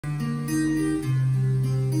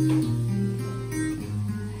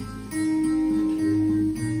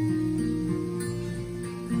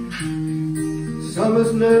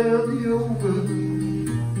Summer's nearly over,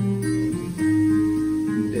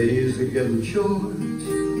 days are getting short,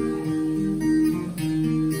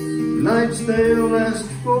 nights they'll last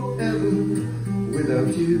forever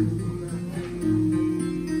without you.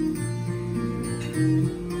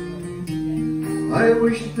 I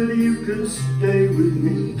wish that you could stay with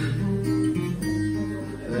me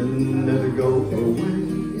and never go away.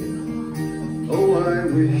 Oh, I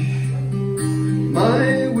wish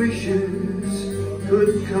my wishes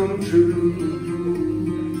could come true.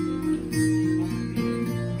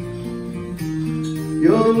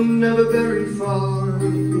 You're never very far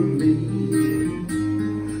from me,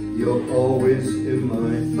 you're always in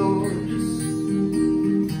my thoughts,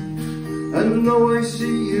 and though I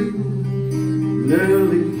see you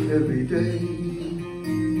nearly every day,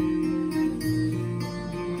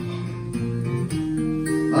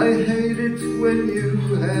 I hate it when you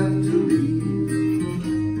have to leave,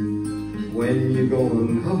 when you're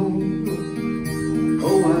going home.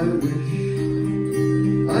 Oh, I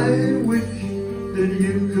wish that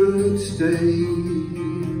you could stay.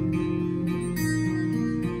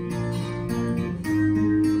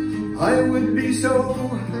 I would be so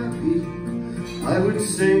happy, I would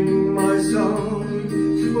sing my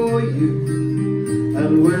songs for you,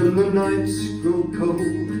 and when the nights grow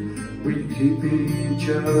cold, we'd keep each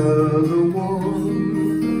other warm.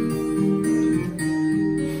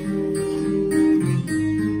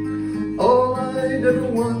 All I'd ever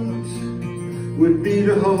want would be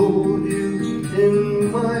to hold you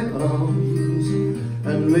in my arms,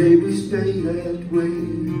 and maybe stay that way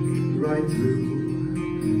right through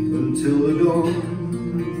until the dawn.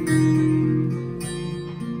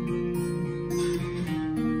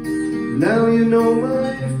 Now you know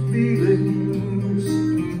my feelings,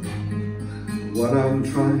 what I'm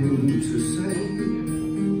trying to say.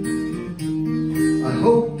 I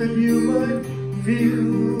hope that you might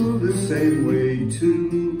feel the same way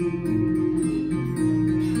too.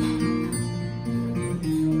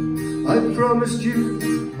 I promised you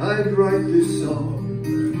I'd write this song,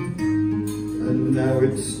 and now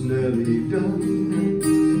it's nearly done.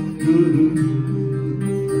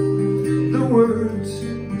 The words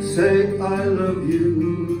say I love you.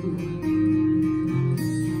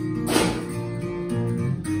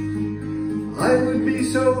 I would be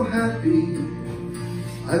so happy,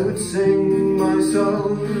 I would sing my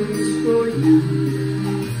songs for you,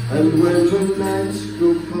 and when the nights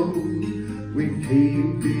grow cold, we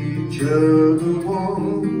keep each other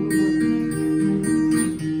warm.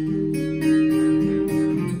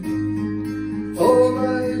 All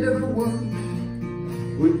I'd ever want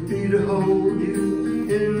would be to hold you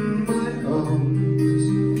in my arms,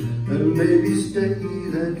 and maybe stay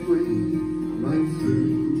that way right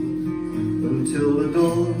through until the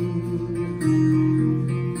dawn.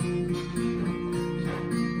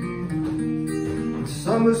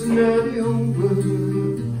 Summer's nearly over,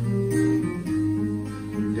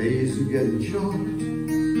 days are getting short,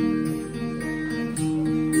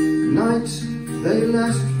 nights they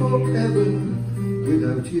last forever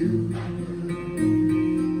without you.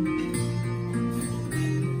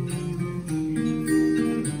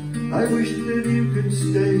 I wish that you could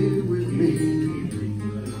stay with me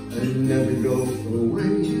and never go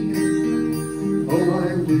away. Oh,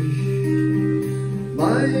 I wish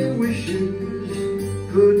my wishes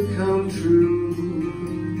could come true,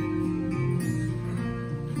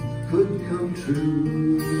 could come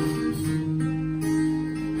true.